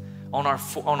steps on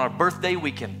our birthday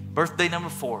weekend, birthday number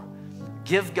 4.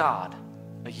 Give God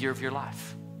a year of your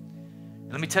life.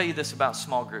 And let me tell you this about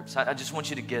small groups. I just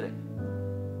want you to get it.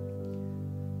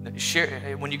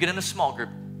 Share, when you get in a small group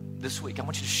this week, I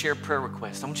want you to share prayer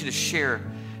requests. I want you to share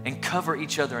and cover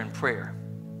each other in prayer.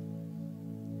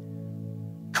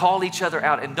 Call each other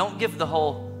out, and don't give the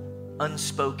whole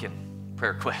unspoken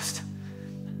prayer request.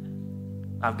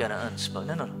 I've got an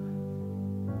unspoken. No.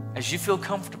 As you feel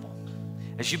comfortable,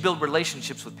 as you build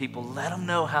relationships with people, let them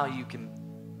know how you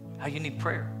need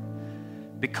prayer.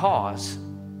 Because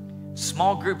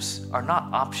small groups are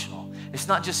not optional. It's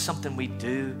not just something we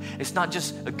do. It's not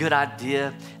just a good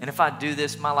idea. And if I do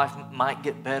this, my life might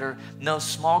get better. No,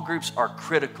 small groups are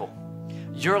critical.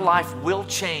 Your life will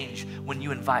change when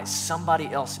you invite somebody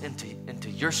else into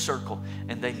your circle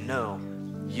and they know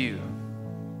you.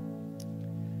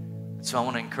 So I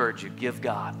want to encourage you, give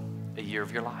God a year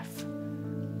of your life.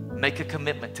 Make a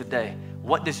commitment today.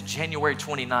 What does January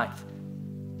 29th,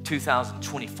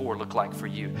 2024 look like for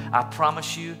you? I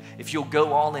promise you, if you'll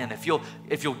go all in, if you'll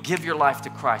give your life to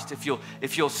Christ, if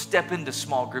you'll step into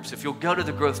small groups, if you'll go to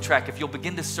the growth track, if you'll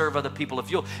begin to serve other people,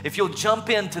 if you'll jump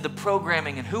into the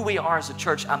programming and who we are as a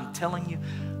church, I'm telling you,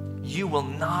 you will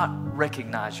not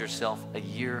recognize yourself a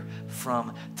year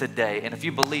from today. And if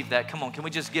you believe that, come on, can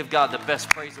we just give God the best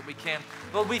praise that we can?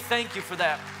 Lord, we thank you for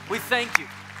that. We thank you.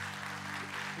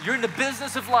 You're in the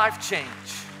business of life change.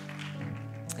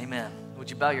 Amen. Would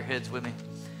you bow your heads with me?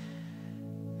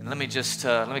 And let me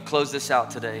close this out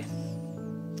today.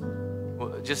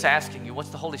 Just asking you, what's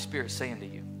the Holy Spirit saying to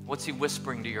you? What's he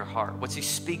whispering to your heart? What's he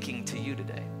speaking to you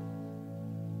today?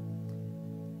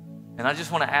 And I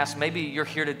just want to ask, maybe you're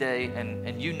here today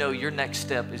and you know your next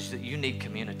step is that you need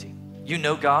community. You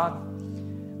know God,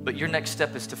 but your next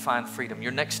step is to find freedom.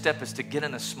 Your next step is to get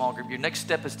in a small group. Your next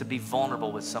step is to be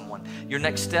vulnerable with someone. Your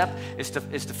next step is to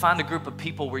find a group of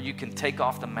people where you can take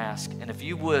off the mask. And if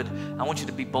you would, I want you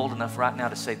to be bold enough right now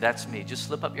to say, that's me. Just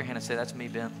slip up your hand and say, that's me,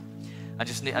 Ben. I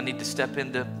need to step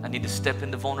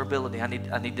into vulnerability. I need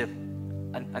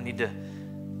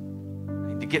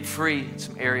to get free in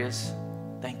some areas.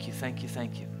 Thank you.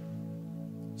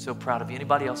 So proud of you.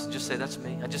 Anybody else? Just say, that's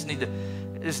me. I just need to.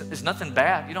 It's nothing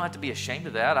bad. You don't have to be ashamed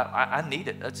of that. I need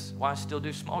it. That's why I still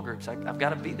do small groups. I've got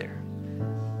to be there.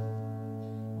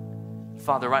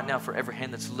 Father, right now for every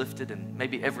hand that's lifted and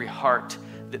maybe every heart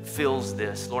that feels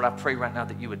this, Lord, I pray right now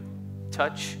that you would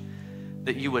touch,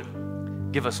 that you would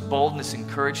give us boldness and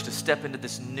courage to step into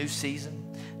this new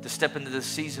season, to step into this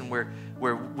season where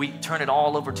we turn it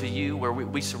all over to you, where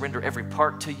we surrender every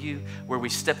part to you, where we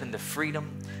step into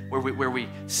freedom, where we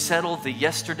settle the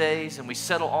yesterdays and we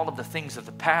settle all of the things of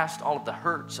the past, all of the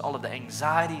hurts, all of the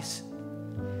anxieties,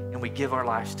 and we give our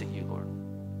lives to you, Lord.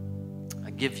 I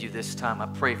give you this time. I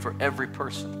pray for every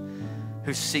person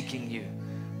who's seeking you.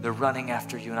 They're running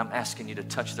after you, and I'm asking you to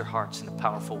touch their hearts in a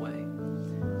powerful way.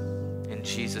 In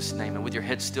Jesus' name, and with your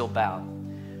head still bowed,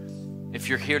 if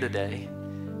you're here today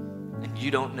and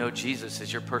you don't know Jesus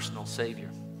as your personal Savior,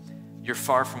 you're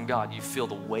far from God, you feel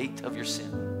the weight of your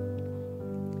sin.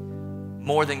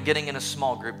 More than getting in a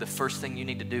small group, the first thing you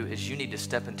need to do is you need to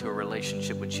step into a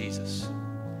relationship with Jesus.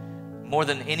 More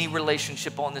than any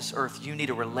relationship on this earth, you need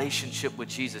a relationship with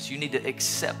Jesus. You need to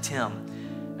accept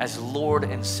him as Lord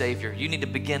and Savior. You need to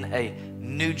begin a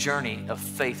new journey of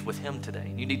faith with him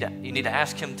today. You need to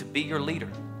ask him to be your leader,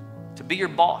 to be your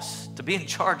boss, to be in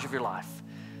charge of your life,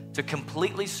 to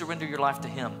completely surrender your life to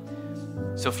him.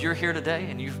 So if you're here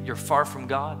today and you're far from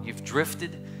God, you've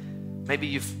drifted, maybe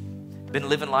you've been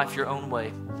living life your own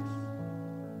way,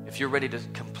 if you're ready to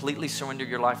completely surrender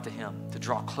your life to him, to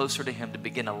draw closer to him, to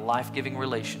begin a life-giving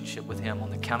relationship with him, on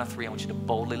the count of 3, I want you to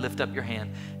boldly lift up your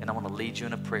hand, and I want to lead you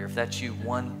in a prayer. If that's you,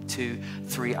 1, 2,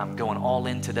 3, I'm going all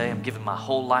in today. I'm giving my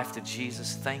whole life to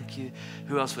Jesus. Thank you.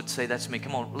 Who else would say that's me?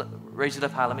 Come on, raise it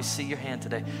up high. Let me see your hand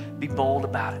today. Be bold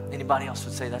about it. Anybody else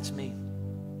would say that's me?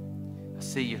 I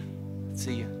see you. I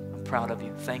see you. I'm proud of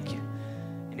you. Thank you.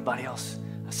 Anybody else?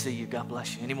 I see you. God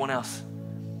bless you. Anyone else?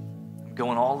 I'm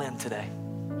going all in today.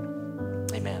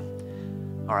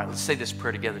 Amen. All right, let's say this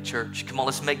prayer together, church. Come on,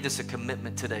 let's make this a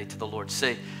commitment today to the Lord.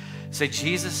 Say,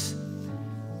 Jesus,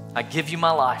 I give you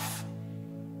my life,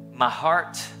 my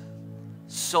heart,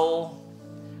 soul,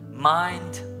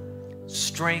 mind,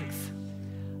 strength.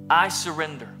 I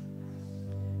surrender.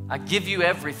 I give you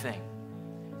everything,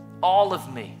 all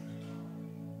of me.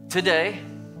 Today,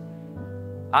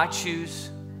 I choose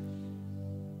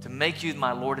to make you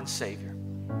my Lord and Savior.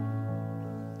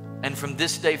 And from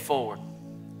this day forward,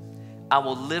 I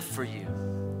will live for you.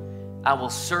 I will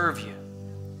serve you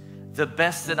the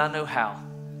best that I know how.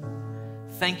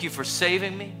 Thank you for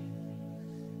saving me.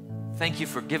 Thank you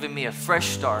for giving me a fresh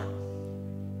start.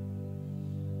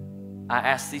 I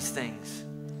ask these things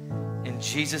in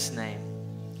Jesus' name.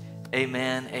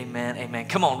 Amen, amen, amen.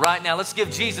 Come on, right now, let's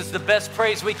give Jesus the best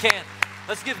praise we can.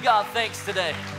 Let's give God thanks today.